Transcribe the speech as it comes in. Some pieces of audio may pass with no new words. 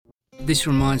This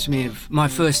reminds me of my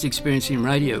first experience in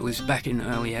radio. It was back in the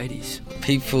early 80s.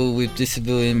 People with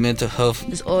disability and mental health.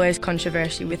 There's always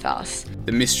controversy with us.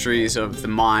 The mysteries of the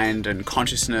mind and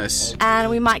consciousness. And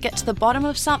we might get to the bottom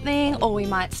of something, or we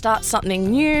might start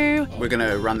something new. We're going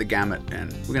to run the gamut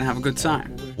and we're going to have a good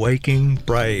time. Waking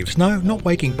Braves. No, not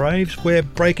Waking Braves. We're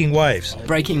Breaking Waves.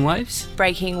 Breaking waves?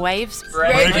 Breaking waves.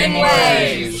 Breaking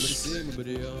waves.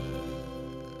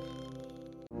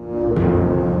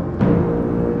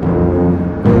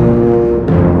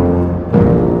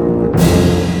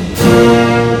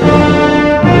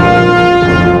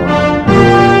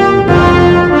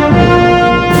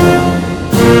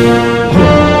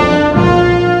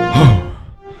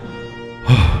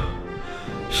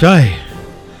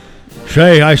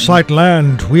 Shay, I sight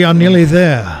land. We are nearly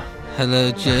there.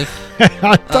 Hello, Jeff.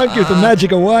 Don't give the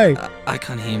magic away. I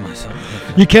can't hear myself.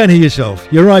 You can hear yourself.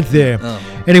 You're right there.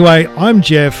 Oh. Anyway, I'm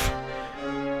Jeff.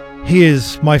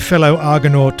 Here's my fellow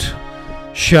Argonaut,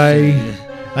 Shay,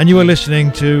 and you are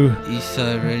listening to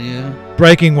Eastside Radio.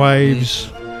 Breaking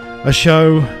Waves, a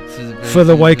show for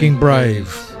the waking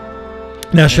brave.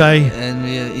 Now, Shay, And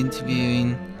we are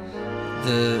interviewing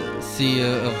the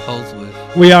CEO of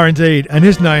Holsworth. we are indeed, and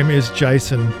his name is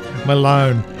Jason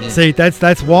Malone. Yeah. See,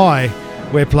 that's why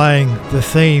we're playing the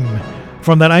theme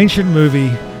from that ancient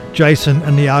movie, Jason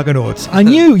and the Argonauts. I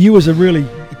knew you as a really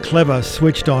clever,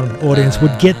 switched-on audience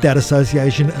would get that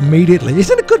association immediately.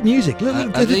 Isn't it good music? Turn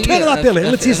it up,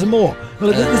 Elliot. Let's hear some more.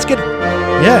 Let's get it.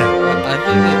 Yeah. I think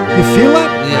that, You feel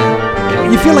that?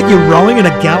 yeah. You feel like you're rowing in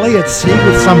a galley at sea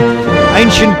with some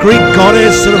ancient Greek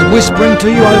goddess sort of whispering to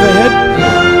you overhead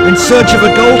in search of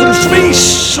a golden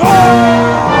fleece.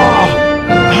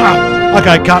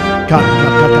 Okay, cut.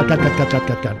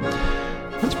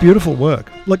 That's beautiful work.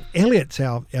 Look, Elliot's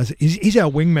he's our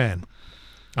wingman,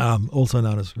 also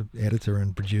known as editor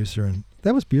and producer, and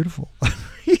that was beautiful.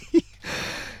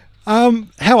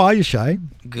 How are you, Shay?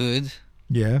 Good.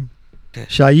 Yeah.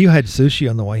 Shay, you had sushi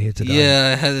on the way here today.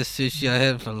 Yeah, I had a sushi. I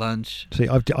had it for lunch. See,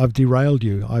 I've derailed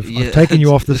you. I've Yeah. taken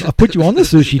you off this. I put you on the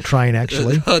sushi train,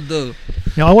 actually. Oh, no.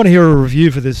 Now, I want to hear a review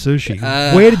for this sushi.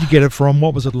 Where did you get it from?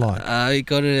 What was it like? I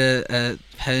got it at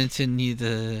Paddington near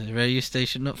the radio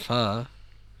station, not far.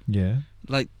 Yeah.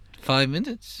 Like 5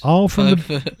 minutes. Oh,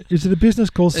 is it a business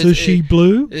called It's- Sushi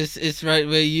Blue? It's right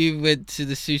where you went to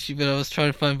the sushi, but I was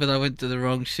trying to find, but I went to the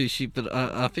wrong sushi. But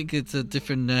I think it's a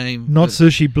different name. Not but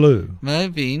Sushi Blue.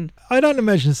 Maybe I don't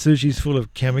imagine sushi's full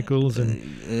of chemicals and...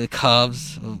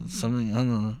 carbs or something. I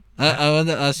don't know. I want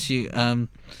to ask you,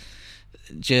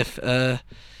 Jeff.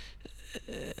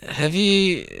 Have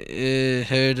you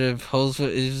heard of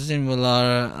Holsworth? It was in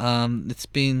Wallara. It's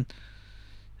been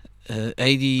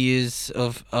 80 years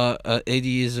of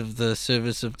the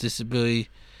service of disability.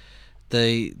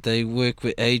 They work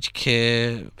with aged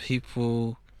care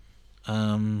people.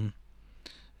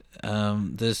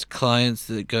 There's clients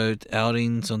that go to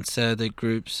outings on Saturday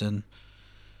groups and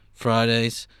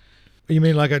Fridays. You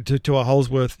mean like to a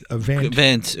Holsworth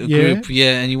event? Group,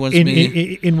 yeah. And he wants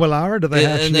me in Wallara? Do they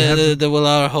actually have... the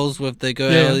Wallara Holsworth, they go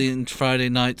out on Friday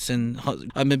nights, and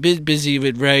I'm a bit busy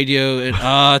with radio and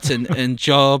art and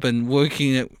job and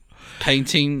working at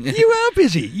painting. You are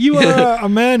busy. You are a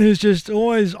man who's just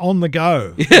always on the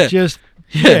go. Yeah.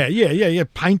 Yeah.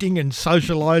 Painting and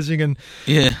socialising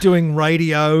and doing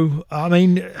radio. I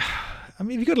mean,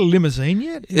 have you got a limousine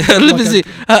yet? A limousine.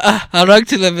 I like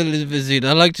to have a limousine.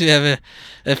 I like to have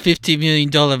a $50 million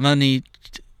money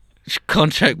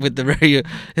contract with the radio.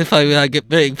 If I get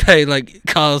paid like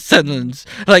Carl Sandland's,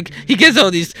 like he gets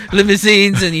all these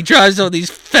limousines and he drives all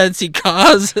these fancy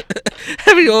cars,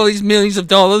 having all these millions of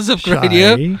dollars of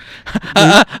radio.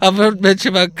 I've heard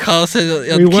mention about Carl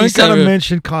Sandland. We weren't going to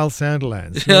mention Kyle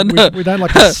Sanderlands. We don't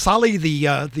like to sully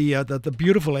the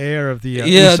beautiful air of the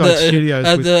Eastside Studios.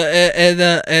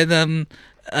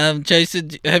 Jason,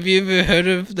 have you ever heard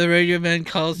of the radio man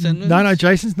Carl Sandland? No,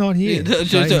 Jason's not here.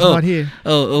 He's not here.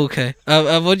 Oh, okay.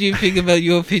 What do you think about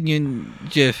your opinion,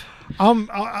 Jeff?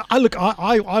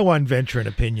 I won't venture an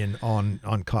opinion on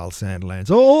Kyle Sanderlands.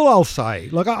 All I'll say,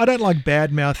 look, I don't like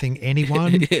bad mouthing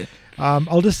anyone. Yeah.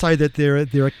 I'll just say that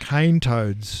there are cane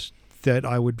toads that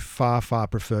I would far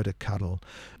prefer to cuddle.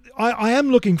 I am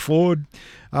looking forward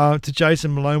to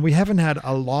Jason Malone. We haven't had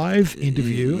a live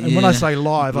interview, and when I say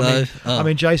live, I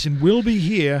mean Jason will be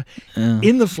here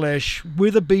in the flesh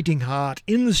with a beating heart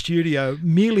in the studio,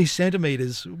 merely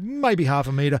centimetres, maybe half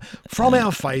a metre from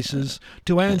our faces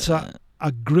to answer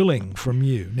a grilling from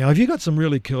you. Now, have you got some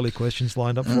really curly questions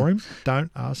lined up for him? Don't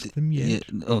ask them yet,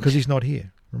 because he's not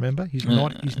here. Remember, he's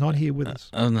not here with us.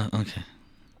 Oh no, okay.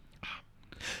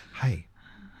 Hey,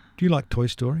 do you like Toy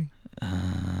Story?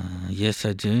 Yes,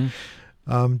 I do.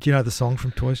 Do you know the song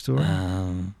from Toy Story?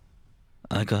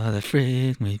 I got a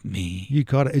friend with me. You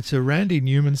got it. It's a Randy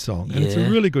Newman song, and it's a Yeah.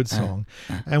 really good song.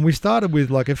 And we started with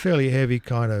like a fairly heavy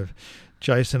kind of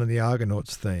Jason and the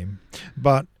Argonauts theme.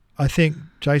 But I think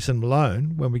Jason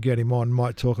Malone, when we get him on,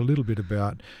 might talk a little bit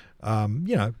about,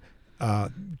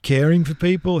 caring for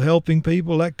people, helping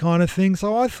people, that kind of thing.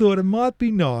 So I thought it might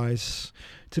be nice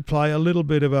to play a little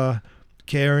bit of a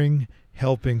caring,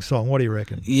 helping song. What do you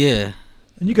reckon? Yeah.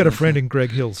 And you got a friend in Greg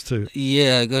Hills too,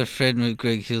 Yeah, I got a friend with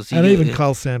Greg Hills. and even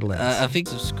Carl Sandilands. I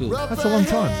think it's school. That's a long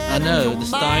time. I know, the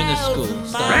Steiner School.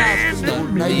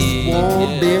 Nice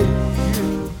warm bed.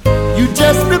 You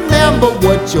just remember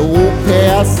what your old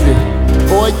past said.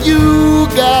 Boy, you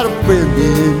got a friend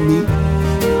in me.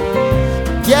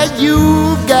 Yeah,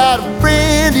 you got a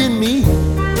friend in me.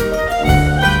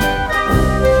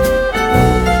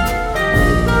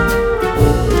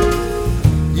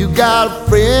 You got a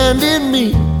friend in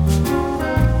me.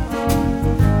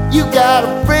 You got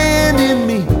a friend in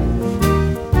me.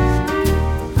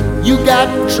 You got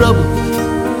trouble,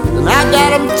 and I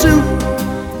got them too.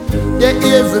 There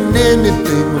isn't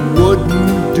anything I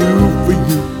wouldn't do for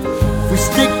you. We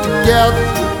stick together,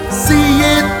 see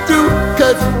it through,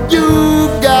 'cause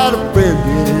you've got a friend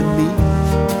in me.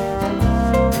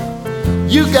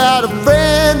 You got a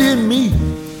friend in me.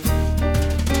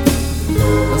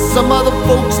 Now, some other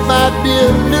folks might be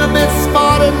a little bit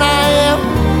smarter than I am,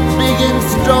 big and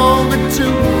stronger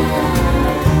too,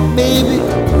 maybe,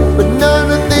 but none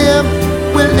of them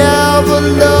will ever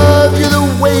love you the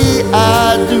way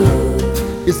I do.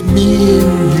 It's me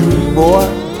and you, boy,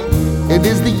 and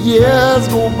as the years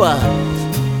go by,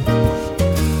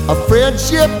 our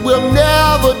friendship will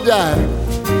never die.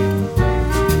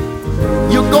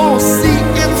 You're gonna see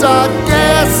it's our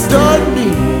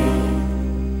destiny.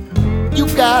 You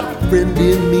got a friend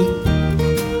in me.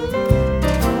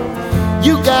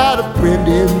 You got a friend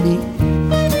in me.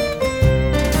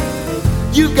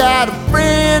 You got a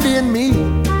friend in me.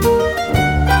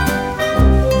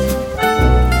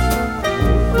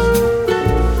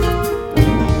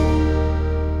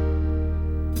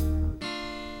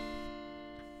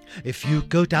 If you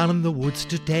go down in the woods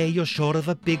today, you're sure of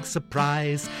a big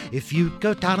surprise. If you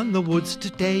go down in the woods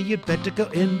today, you'd better go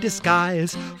in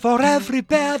disguise. For every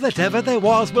bear that ever there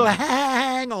was will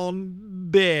hang on,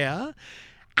 bear.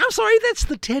 I'm sorry, that's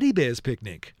the Teddy Bears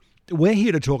Picnic. We're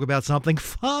here to talk about something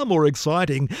far more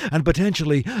exciting and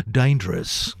potentially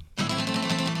dangerous.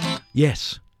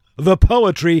 Yes, the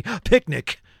Poetry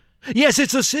Picnic. Yes,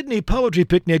 it's the Sydney Poetry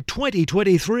Picnic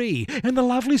 2023 in the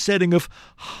lovely setting of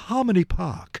Harmony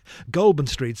Park, Goulburn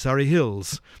Street, Surrey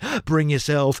Hills. Bring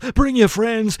yourself, bring your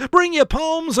friends, bring your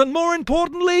poems, and more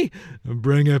importantly,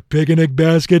 bring a picnic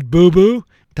basket, boo-boo.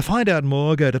 To find out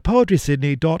more, go to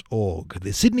poetrysydney.org.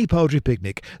 The Sydney Poetry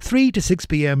Picnic, 3 to 6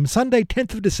 p.m, Sunday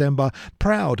 10th of December,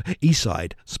 proud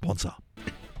Eastside sponsor.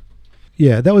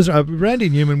 Yeah, that was Randy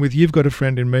Newman with You've Got a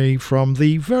Friend in Me from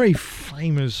the very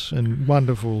famous and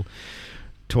wonderful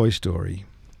Toy Story.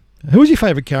 Who was your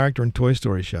favourite character in Toy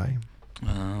Story, Shay?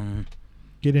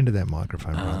 Get into that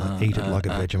microphone, rather. Eat it like a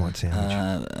Vegemite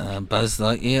sandwich. Buzz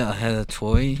Lightyear. I had a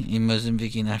toy in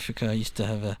Mozambique in Africa. I used to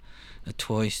have a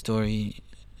Toy Story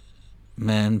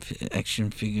man, action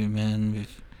figure man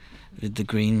with the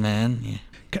green man.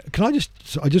 Yeah. Can I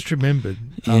just remembered.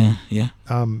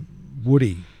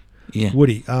 Woody. Yeah.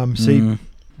 Woody.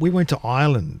 We went to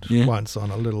Ireland once on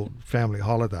a little family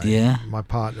holiday. Yeah. My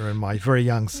partner and my very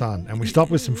young son, and we stopped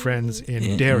with some friends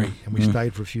in Derry, and we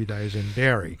stayed for a few days in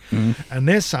Derry. And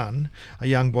their son, a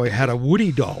young boy, had a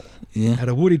Woody doll. Yeah. Had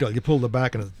a Woody doll. You pull the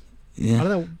back and I Yeah. don't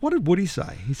know, what did Woody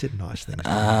say? He said nice things.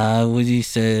 Woody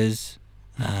says,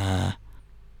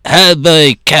 "Hey,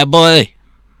 boy, cowboy."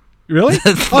 Really?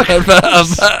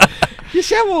 You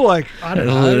sound more like, I don't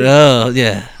know. Oh,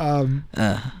 yeah.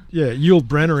 Yeah, Yul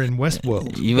Brenner in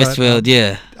Westworld. Westworld,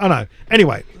 yeah. I know.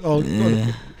 Anyway,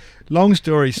 long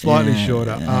story slightly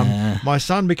shorter. My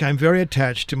son became very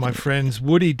attached to my friend's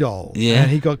Woody doll. Yeah.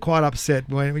 And he got quite upset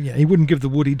when he wouldn't give the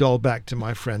Woody doll back to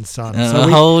my friend's son.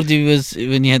 How old he was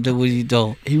when you had the Woody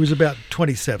doll? He was about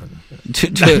 27.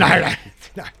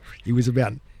 No. He was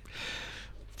about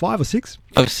 5 or 6.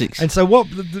 5 or 6. And so what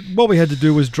we had to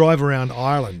do was drive around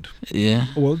Ireland. Yeah.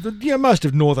 Well, most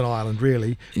of Northern Ireland,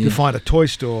 really, to find a toy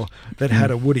store that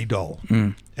had a Woody doll.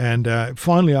 And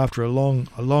finally, after a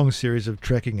long series of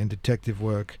trekking and detective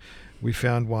work, we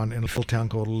found one in a little town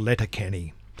called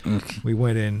Letterkenny. Okay. We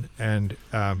went in, and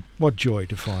what joy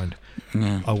to find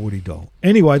a Woody doll.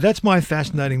 Anyway, that's my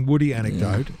fascinating Woody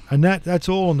anecdote, and that's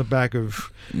all on the back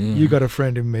of You Got a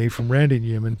Friend in Me from Randy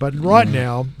Newman. But right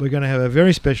now, we're going to have a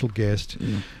very special guest,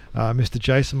 Mr.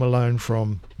 Jason Malone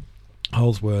from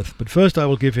Holsworth. But first I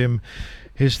will give him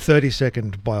his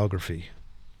 30-second biography.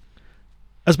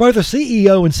 As both a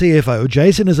CEO and CFO,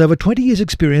 Jason has over 20 years'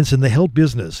 experience in the health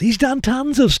business. He's done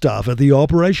tons of stuff at the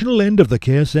operational end of the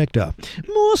care sector.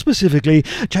 More specifically,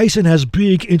 Jason has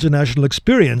big international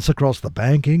experience across the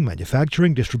banking,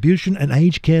 manufacturing, distribution and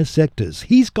aged care sectors.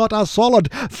 He's got a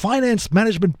solid finance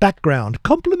management background,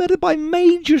 complemented by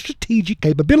major strategic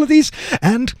capabilities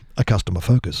and a customer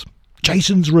focus.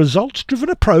 Jason's results-driven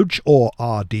approach, or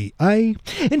RDA,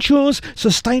 ensures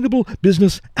sustainable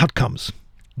business outcomes.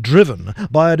 Driven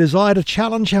by a desire to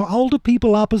challenge how older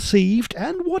people are perceived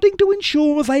and wanting to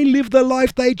ensure they live the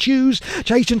life they choose,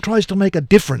 Jason tries to make a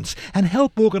difference and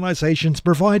help organisations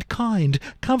provide kind,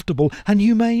 comfortable and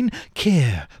humane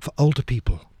care for older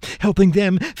people, helping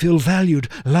them feel valued,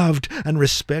 loved and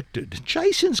respected.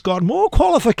 Jason's got more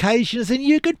qualifications than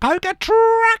you could poke a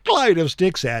truckload of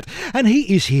sticks at, and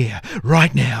he is here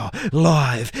right now,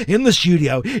 live in the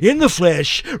studio, in the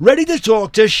flesh, ready to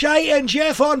talk to Shay and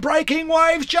Jeff on Breaking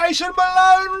Waves. Jason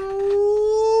Malone,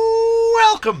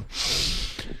 welcome.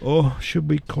 Or should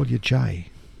we call you Jay?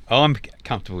 Oh, I'm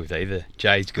comfortable with either.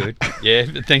 Jay's good. Yeah,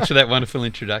 thanks for that wonderful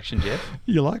introduction, Jeff.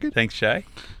 You like it? Thanks, Shay.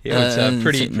 Yeah, it's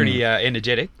pretty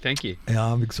energetic. Thank you. Yeah,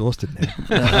 I'm exhausted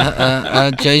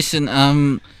now. Jason,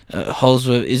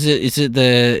 Holsworth, is it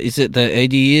the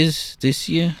 80 years this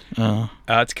year?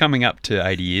 It's coming up to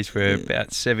 80 years. We're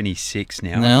about 76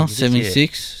 now. Now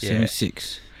 76, Yeah.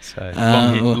 76. So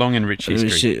long and rich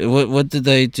history. What did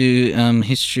they do?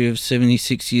 History of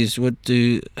 76 years.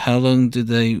 How long did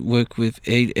they work with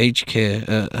aged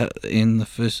care in the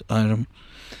first item?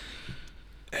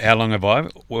 How long have I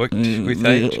worked with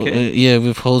aged care? Yeah,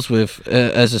 with Holsworth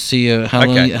as a CEO.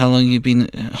 How long you been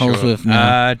Holsworth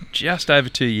now? Just over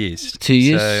 2 years. 2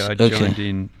 years. So I joined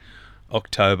in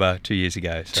October 2 years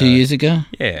ago. So, 2 years ago.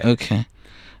 Yeah. Okay.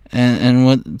 And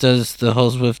what does the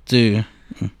Holsworth do?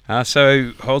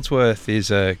 So Holsworth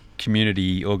is a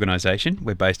community organisation.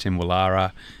 We're based in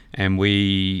Wallara, and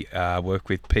we work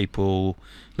with people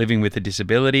living with a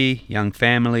disability, young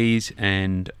families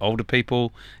and older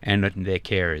people and their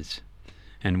carers.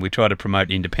 And we try to promote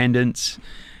independence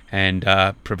and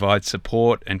provide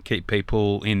support and keep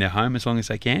people in their home as long as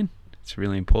they can. It's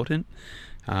really important.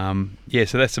 So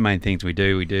that's the main things we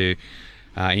do. We do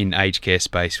in aged care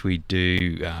space, we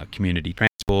do community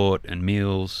transport and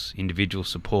meals, individual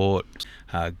support,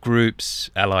 groups,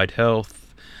 allied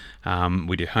health.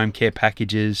 We do home care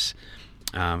packages.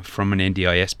 From an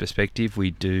NDIS perspective,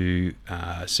 we do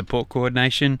support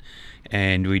coordination,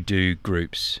 and we do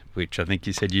groups, which I think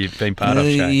you said you've been part of,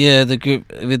 Shay. Yeah, the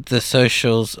group with the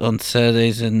socials on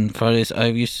Saturdays and Fridays. I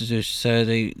used to do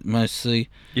Saturday mostly.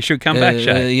 You should come back,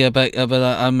 Shay. But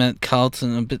I'm at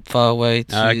Carlton, a bit far away.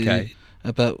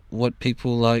 About what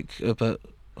people like about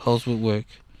Holsworth work.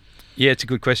 Yeah, it's a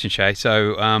good question, Shay.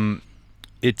 So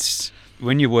it's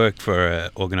when you work for an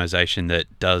organisation that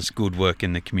does good work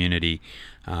in the community,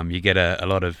 you get a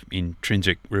lot of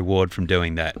intrinsic reward from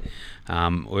doing that.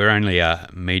 We're only a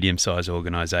medium-sized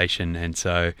organisation, and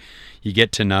so I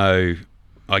get to know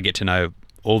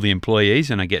all the employees,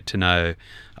 and I get to know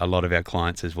a lot of our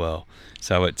clients as well.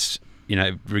 So it's,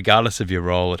 regardless of your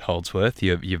role at Holsworth,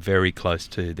 you're very close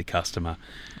to the customer.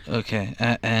 Okay,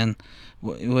 and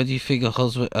what do you think of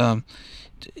Holsworth?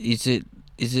 Is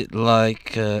it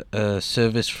like a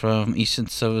service from Eastern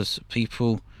Suburbs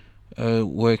people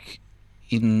work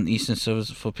in Eastern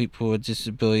Suburbs for people with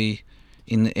disability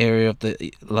in the area of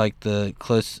the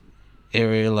close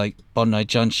area like Bondi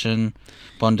Junction,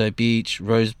 Bondi Beach,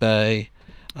 Rose Bay,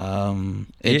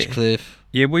 Edgecliff?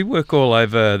 Yeah, we work all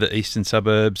over the eastern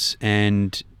suburbs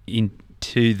and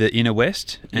into the inner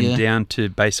west and down to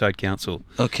Bayside Council.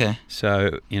 Okay.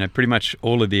 So, pretty much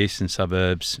all of the eastern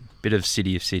suburbs, bit of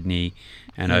City of Sydney,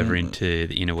 and over into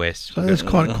the inner west. So that's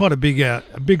quite a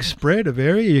big spread of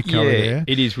area you cover there. Yeah,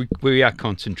 it is. We are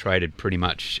concentrated pretty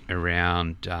much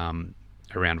around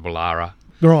Wallara.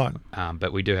 Right.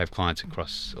 But we do have clients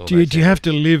across all do you have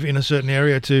to live in a certain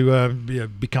area to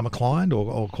become a client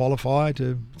or qualify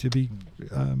to be...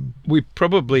 We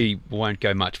probably won't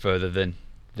go much further than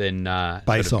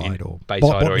Bayside or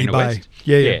inner Bay. west.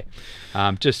 Yeah.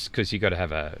 Just because you've got to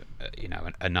have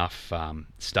enough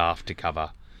staff to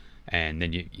cover, and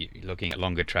then you're looking at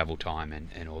longer travel time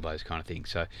and all those kind of things.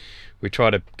 So we try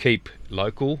to keep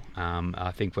local.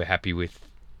 I think we're happy with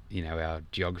our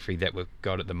geography that we've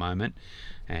got at the moment,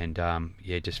 and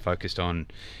just focused on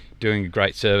doing a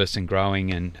great service and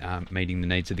growing and meeting the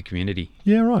needs of the community.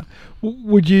 Yeah, right.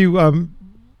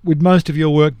 Would most of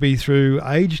your work be through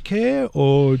aged care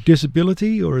or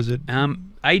disability, or is it?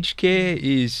 Aged care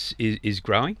is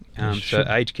growing. So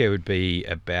aged care would be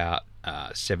about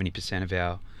 70%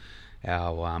 of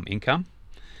our income.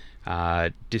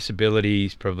 Disability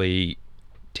is probably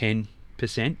 10%,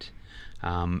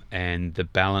 and the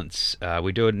balance,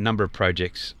 we do a number of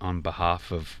projects on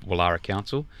behalf of Woollahra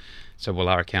Council. So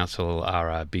Woollahra Council are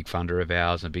a big funder of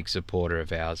ours and a big supporter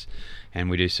of ours, and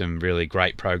we do some really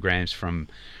great programs from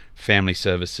family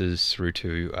services through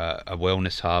to a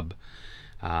wellness hub,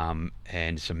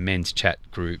 and some men's chat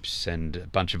groups and a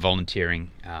bunch of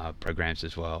volunteering programs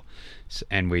as well.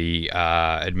 And we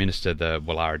administer the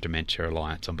Woollahra Dementia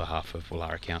Alliance on behalf of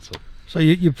Woollahra Council. So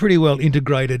you're pretty well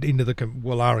integrated into the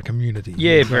Woollahra community.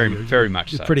 Yeah, So very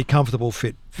much you're so. pretty comfortable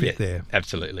fit Yeah, there.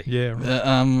 Absolutely. Yeah.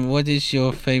 Right. What is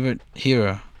your favourite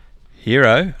hero?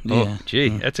 Hero? Yeah. Oh, gee,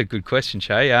 that's a good question,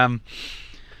 Shay.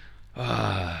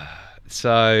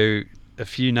 So a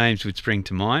few names would spring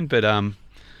to mind, but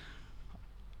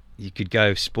you could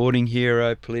go sporting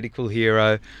hero, political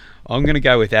hero. I'm going to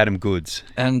go with Adam Goods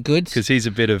Goods? because he's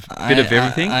a bit of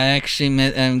everything. I actually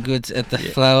met Goods at the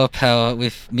Flower Power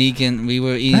with Megan. We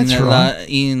were eating That's right.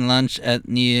 eating lunch at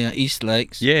near East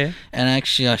Lakes. Yeah. And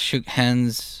actually, I shook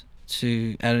hands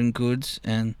to Adam Goods,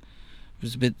 and it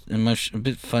was a bit a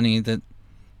bit funny that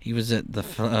he was at the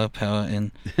Flower Power,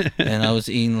 and I was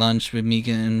eating lunch with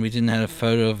Megan, and we didn't have a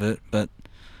photo of it, but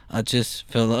I just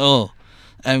felt like, oh,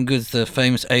 Adam Goods, the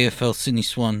famous AFL Sydney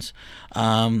Swans.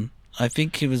 I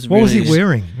think he was. What was really he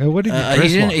wearing? What did he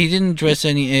dress like? He didn't dress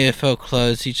any AFL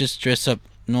clothes. He just dressed up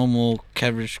normal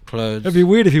cabbage clothes. It'd be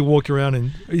weird if he walked around in.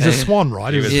 He's a swan,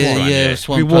 right? He was a yeah, swan, yeah, yeah.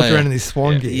 swan If he walked player. around in his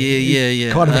swan gear.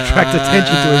 Yeah. Kind of attract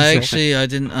attention to himself. Actually, I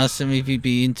didn't ask him if he'd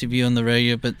be interviewed on the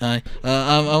radio, but I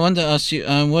wanted to ask you,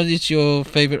 what is your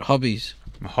favourite hobbies?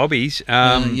 My hobbies.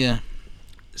 Yeah.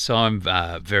 So I'm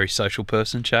a very social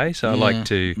person, Shay. So I like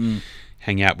to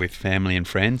hang out with family and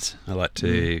friends. I like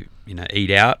to,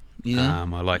 eat out. Yeah.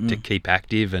 I like to keep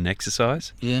active and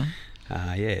exercise. Yeah.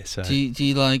 So Do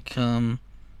you like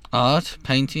art,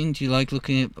 painting? Do you like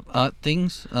looking at art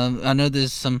things? I know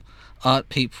there's some art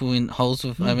people in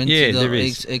Holsworth. I went to there the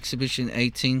is. exhibition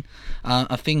 18.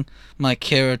 I think my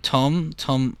carer Tom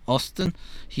Austin,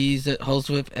 he's at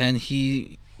Holsworth, and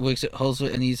he works at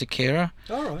Holsworth, and he's a carer.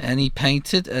 All right. And he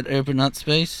painted at Urban Art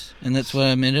Space, and that's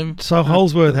where I met him. So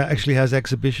Holsworth actually has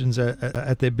exhibitions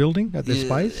at their building, at their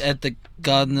space. At the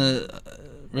Gardner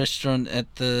restaurant,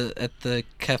 at the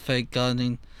Cafe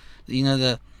Gardening,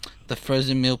 the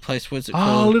frozen meal place. What's it Oh,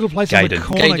 called? a little place on the Gaydon.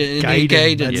 corner.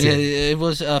 Gaydon. That's Yeah, it. it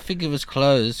was. I think it was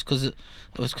closed because it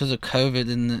was because of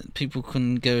COVID, and people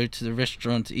couldn't go to the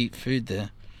restaurant to eat food there.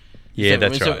 yeah,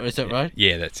 that's is right. Is that right?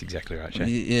 Yeah, that's exactly right, Shay.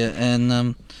 Yeah,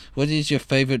 and what is your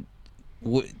favorite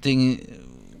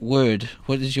word?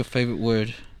 What is your favorite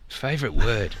word? Favorite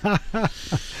word?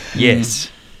 Yes.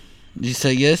 Did you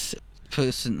say yes?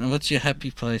 Person. What's your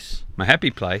happy place? My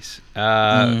happy place,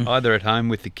 either at home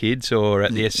with the kids or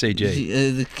at the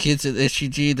SCG. The kids at the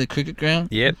SCG, the cricket ground.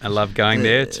 Yep, I love going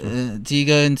there. It's, Do you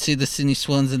go and see the Sydney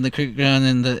Swans in the cricket ground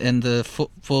and the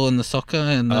football and the soccer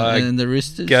and the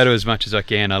Roosters? go to as much as I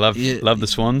can. I love the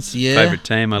Swans. Favourite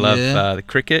team. I love the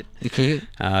cricket. The cricket.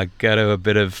 Go to a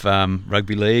bit of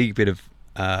rugby league, bit of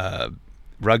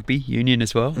rugby union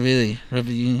as well. Really,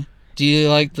 rugby union. Do you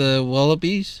like the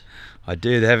Wallabies? I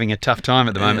do. They're having a tough time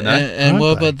at the moment, though. And Aren't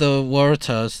what they? about the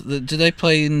Waratahs? Do they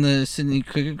play in the Sydney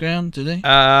cricket ground? Do they?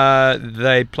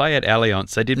 They play at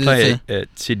Allianz. They did Is play it? at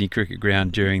Sydney Cricket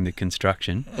Ground during the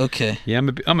construction. Okay. Yeah,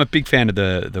 I'm a big fan of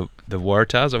the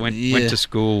Waratahs. I went to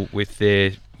school with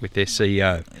their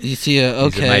CEO. You see, He's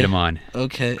okay. a mate of mine.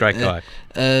 Okay. Great guy.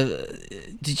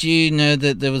 Did you know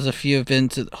that there was a few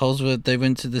events at Holsworth? They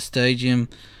went to the stadium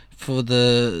for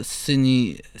the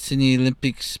Sydney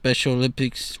Olympics, Special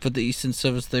Olympics for the Eastern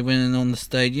Service. They went in on the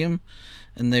stadium,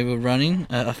 and they were running.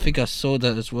 I think I saw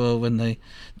that as well when they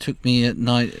took me at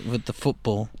night with the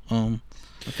football. I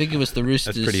think it was the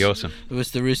Roosters. That's pretty awesome. It was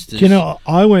the Roosters. Do you know,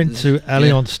 I went to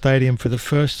Allianz Stadium for the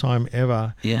first time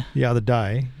ever Yeah. the other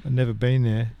day. I've never been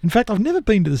there. In fact, I've never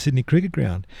been to the Sydney Cricket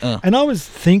Ground. Oh. And I was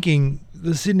thinking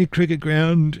the Sydney Cricket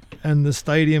Ground and the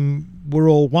stadium were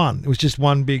all one. It was just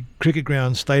one big cricket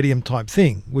ground stadium type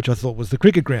thing, which I thought was the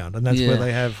cricket ground. And that's where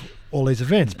they have all these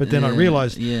events. But then I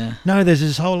realised, no, there's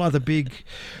this whole other big,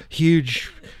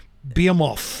 huge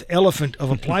behemoth elephant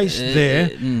of a place there.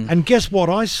 And guess what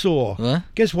I saw? What?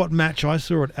 Guess what match I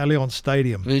saw at Allianz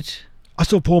Stadium? Which? I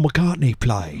saw Paul McCartney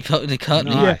play. They can't.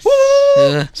 Nice.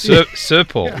 Yeah. Sir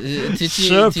Paul.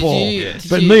 Sir Paul.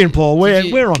 But me and Paul,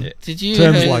 we're on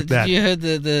terms like that. Did you heard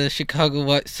the Chicago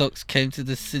White Sox came to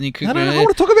the Sydney cricket No, ground? I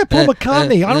want to talk about Paul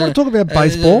McCartney. I don't want to talk about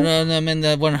baseball. No, I mean,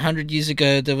 100 years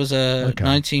ago, there was a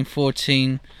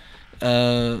 1914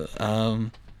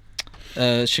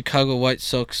 Chicago White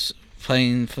Sox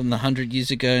playing from the 100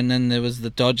 years ago, and then there was the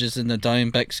Dodgers and the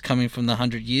Diamondbacks coming from the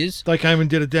 100 years. They came and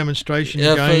did a demonstration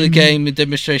Yeah, game. for the game, a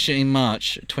demonstration in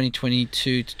March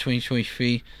 2022 to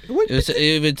 2023.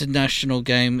 It was a national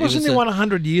game. Wasn't there one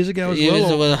 100 years ago as it well?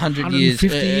 was or 100 years.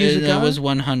 150 years ago? No, it was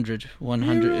 100.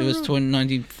 100. It was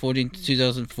 1914 to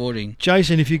 2014.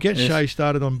 Jason, if you get Yes. Shay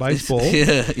started on baseball,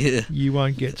 Yeah. you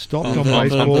won't get stopped on I'm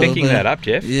baseball. I'm picking that up,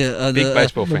 Jeff. Yeah, Big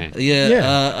baseball fan.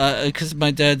 Yeah, because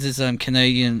my dad is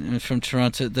Canadian and from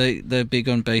Toronto. They're big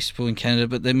on baseball in Canada,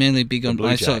 but they're mainly big on Blue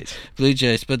ice hockey. Jays. Blue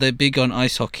Jays, but they're big on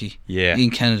ice hockey. Yeah. In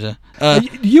Canada.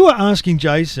 You were asking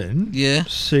Jason, Yeah.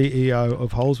 CEO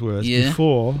of Holsworth, Yeah.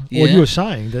 before, or Yeah. you were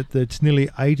saying that it's nearly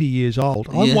 80 years old.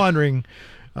 I'm Yeah. wondering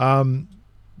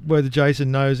whether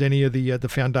Jason knows any of the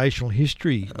foundational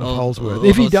history of Holsworth.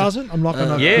 If he doesn't, I'm not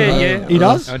going to. Yeah. He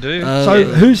does? I do. So yeah.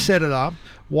 who set it up?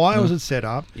 Why was it set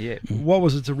up? Yeah. What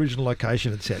was its original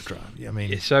location, etc.? I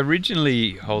mean, Yeah, so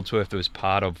originally Holdsworth was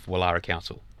part of Wallara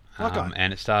Council. Okay.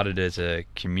 And it started as a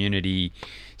community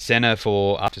centre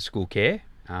for after-school care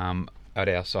at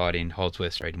our site in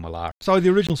Holdsworth Street in Wallara. so the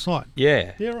original site.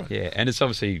 Yeah. Yeah, right. Yeah, and it's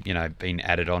obviously, been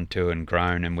added on to and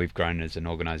grown, and we've grown as an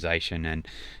organisation and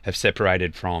have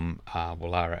separated from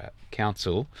Wallara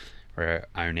Council. We're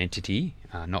our own entity,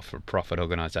 not-for-profit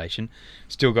organisation.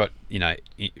 Still got,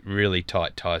 really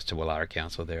tight ties to Wallara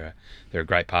Council. They're a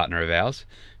great partner of ours.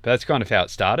 But that's kind of how it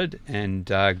started and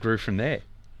grew from there.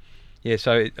 Yeah,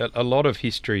 so a lot of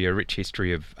history, a rich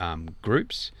history of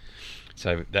groups.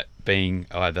 So that being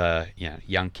either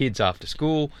young kids after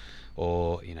school,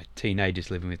 or teenagers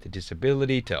living with a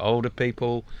disability, to older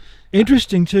people.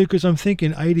 Interesting too, because I'm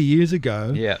thinking 80 years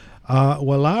ago, Yeah.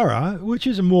 Wallara, which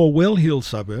is a more well-heeled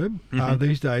suburb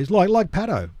these days, like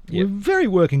Paddo, Yep. we're very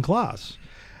working class.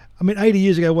 I mean, 80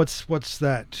 years ago, what's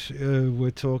that? We're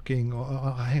talking.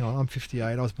 Hang on, I'm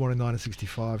 58. I was born in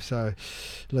 1965, so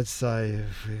let's say,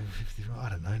 I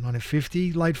don't know,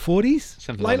 1950, late 40s,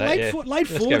 Something like that, late, yeah. late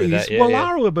Let's go 40s. with that, yeah,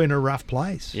 Wallara would have been a rough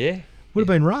place. Yeah. Would have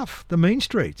been rough. The mean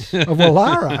streets of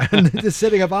Wallara, and just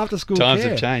setting up after-school Times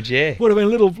care. have changed, yeah. Would have been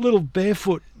little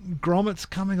barefoot grommets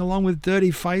coming along with dirty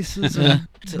faces. And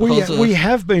Also- we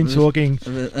have been talking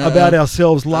about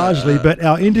ourselves largely, but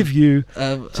our interview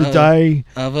today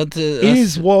I want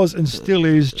to was and still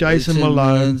is Jason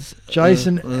Malone.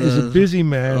 Jason is a busy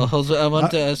man. I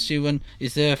want to ask you,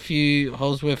 is there a few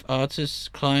Holsworth artists,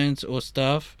 clients, or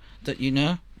staff that you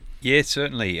know? Yeah,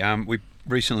 certainly. We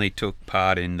recently took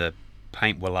part in the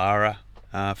Paint Wallara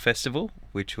Festival,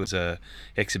 which was a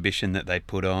exhibition that they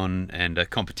put on and a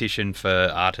competition for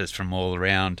artists from all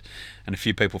around, and a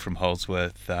few people from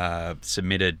Holsworth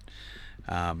submitted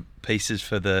pieces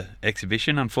for the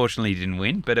exhibition. Unfortunately, didn't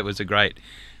win, but it was a great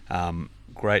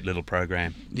little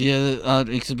program. Yeah, the art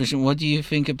exhibition. What do you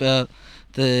think about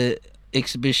the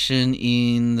exhibition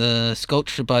in the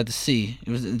Sculpture by the Sea?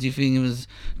 Do you think it was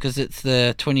because it's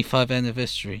the 25th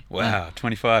anniversary? Wow,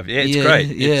 25. Yeah, it's great.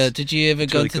 Yeah, It's did you ever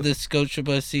go really to cool. the Sculpture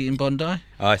by the Sea in Bondi?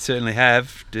 I certainly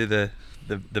have. Do the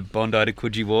Bondi to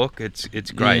Coogee walk. It's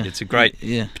great. Yeah. It's a great,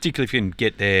 Yeah. particularly if you can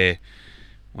get there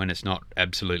when it's not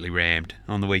absolutely rammed.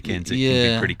 On the weekends, it can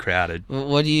Yeah. be pretty crowded.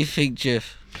 What do you think,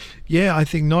 Jeff? Yeah, I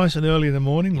think nice and early in the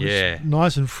morning, Yeah.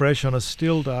 nice and fresh on a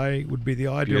still day would be the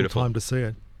ideal Beautiful. time to see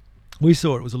it. We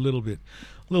saw it was a little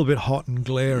bit hot and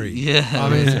glary. Yeah, I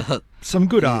mean, some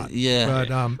good art. Yeah.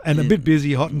 but and a bit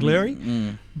busy, hot and glary.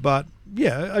 Mm. But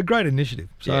yeah, a great initiative.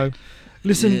 So, Yeah.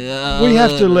 listen, Yeah, we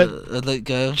have to let let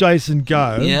go. Jason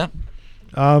go. Yeah.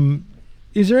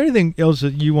 Is there anything else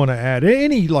that you want to add?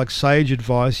 Any sage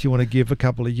advice you want to give a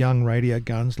couple of young radio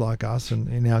guns like us and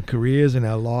in our careers and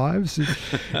our lives?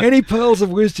 Any pearls of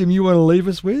wisdom you want to leave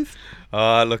us with?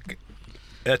 Oh, look,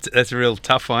 that's a real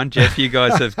tough one, Jeff. You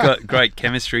guys have got great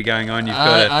chemistry going on. You've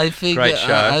got I think great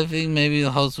show. I think maybe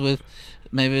the Holsworth,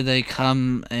 maybe they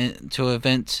come to an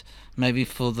event. Maybe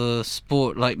for the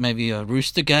sport, like maybe a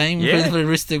rooster game, Yeah. with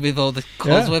rooster with all the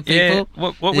Holsworth people.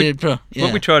 What we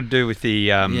Yeah. try to do with the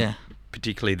Yeah.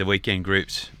 particularly the weekend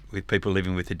groups with people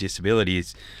living with a disability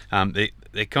is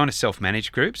they're kind of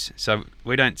self-managed groups. So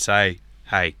we don't say,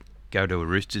 hey, go to a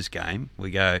Roosters game. We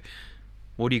go,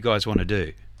 what do you guys want to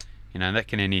do? That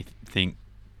can anything.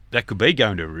 That could be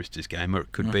going to a Roosters game, or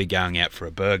it could be going out for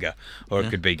a burger, or it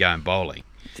could be going bowling.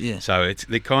 Yeah. So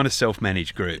they're kind of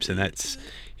self-managed groups, and that's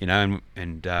and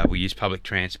we use public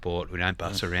transport. We don't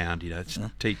bus around. It's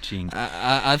teaching.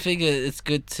 I think it's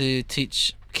good to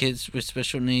teach kids with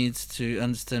special needs to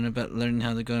understand about learning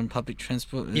how to go in public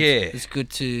transport. It's good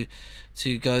to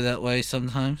to go that way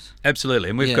sometimes? Absolutely,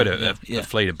 and we've Yeah, got yeah. a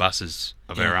fleet of buses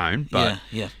of Yeah. our own, but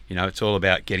yeah. you know, it's all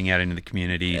about getting out into the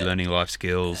community, learning life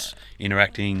skills,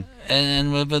 interacting.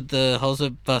 And what about the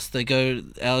Holsworth bus? They go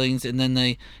outings and then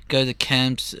they go to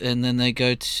camps and then they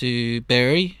go to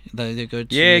Berry. They go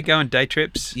to Go on day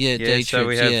trips. day so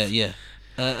we trips.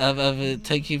 have, I've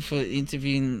thank you for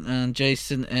interviewing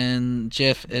Jason and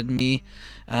Jeff and me.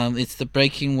 It's the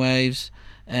Breaking Waves,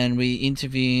 and we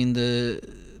interviewing the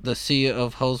CEO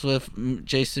of Holsworth,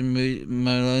 Jason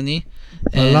Malone.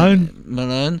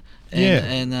 Malone.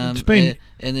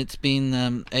 And it's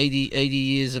been 80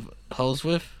 years of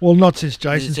Holsworth. Well, not since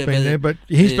Jason's been there, but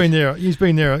he's been there. He's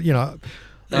been there,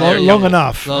 long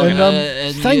enough.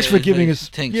 And thanks for giving us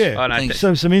thanks.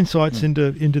 some insights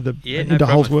into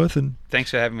Holsworth. And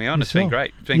thanks for having me on. It's yourself. been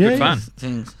great. It's been good fun.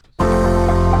 Thanks.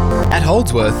 At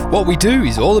Holdsworth, what we do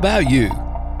is all about you.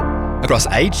 Across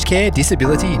aged care,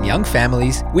 disability and young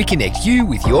families, we connect you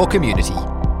with your community.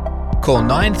 Call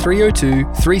 9302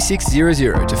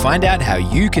 3600 to find out how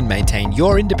you can maintain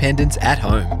your independence at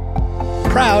home.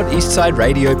 Proud Eastside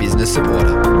Radio business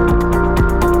supporter.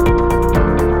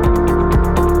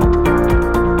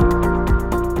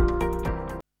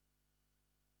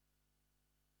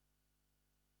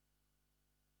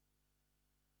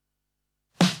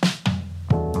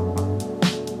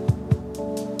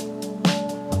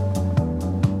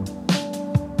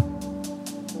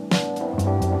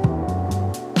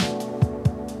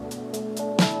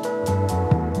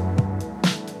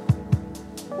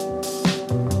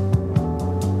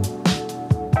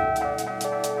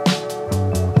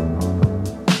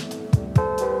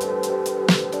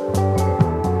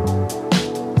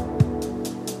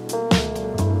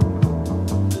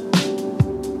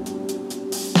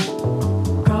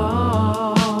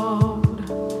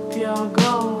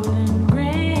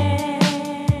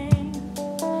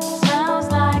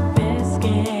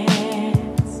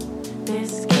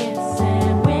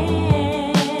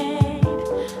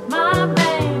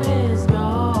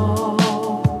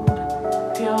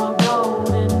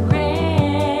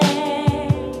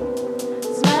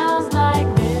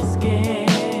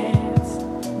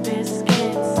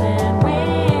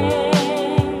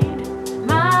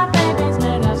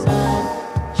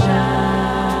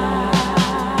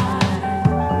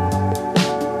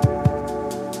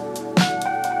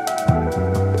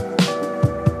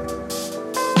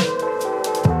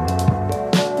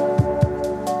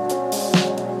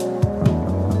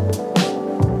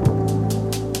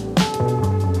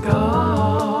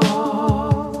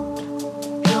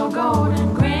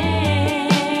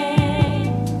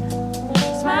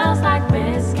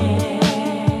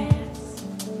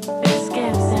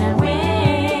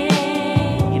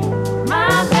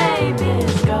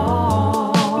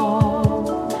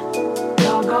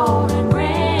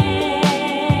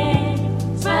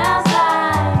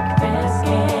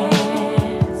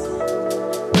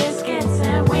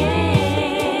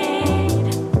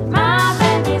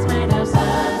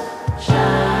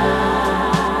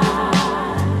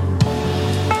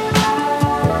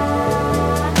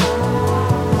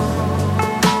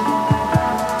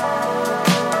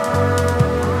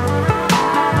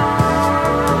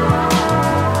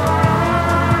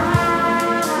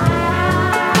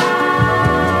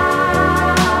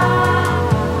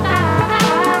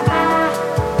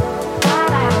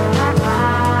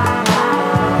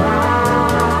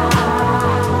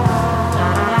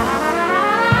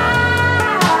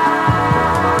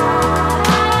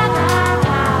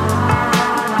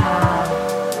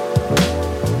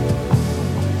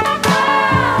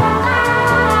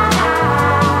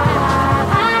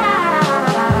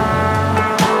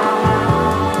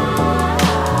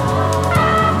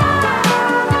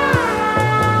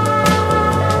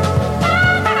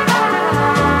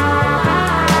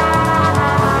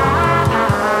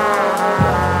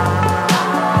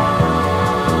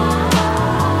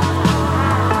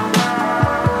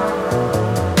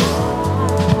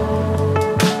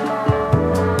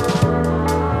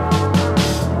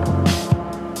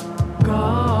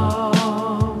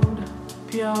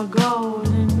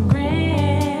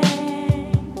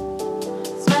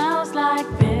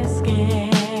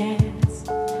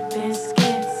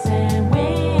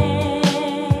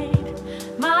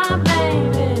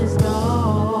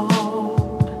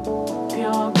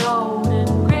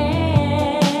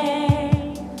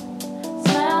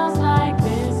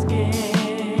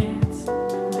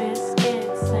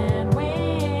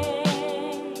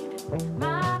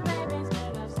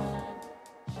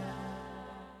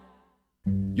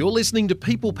 You're listening to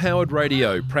People Powered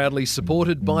Radio, proudly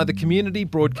supported by the Community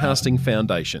Broadcasting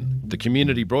Foundation. The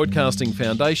Community Broadcasting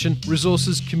Foundation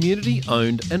resources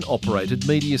community-owned and operated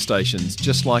media stations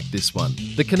just like this one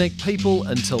that connect people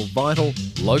and tell vital,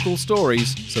 local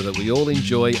stories so that we all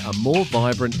enjoy a more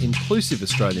vibrant, inclusive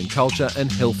Australian culture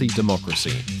and healthy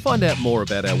democracy. Find out more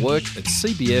about our work at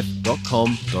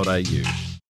cbf.com.au.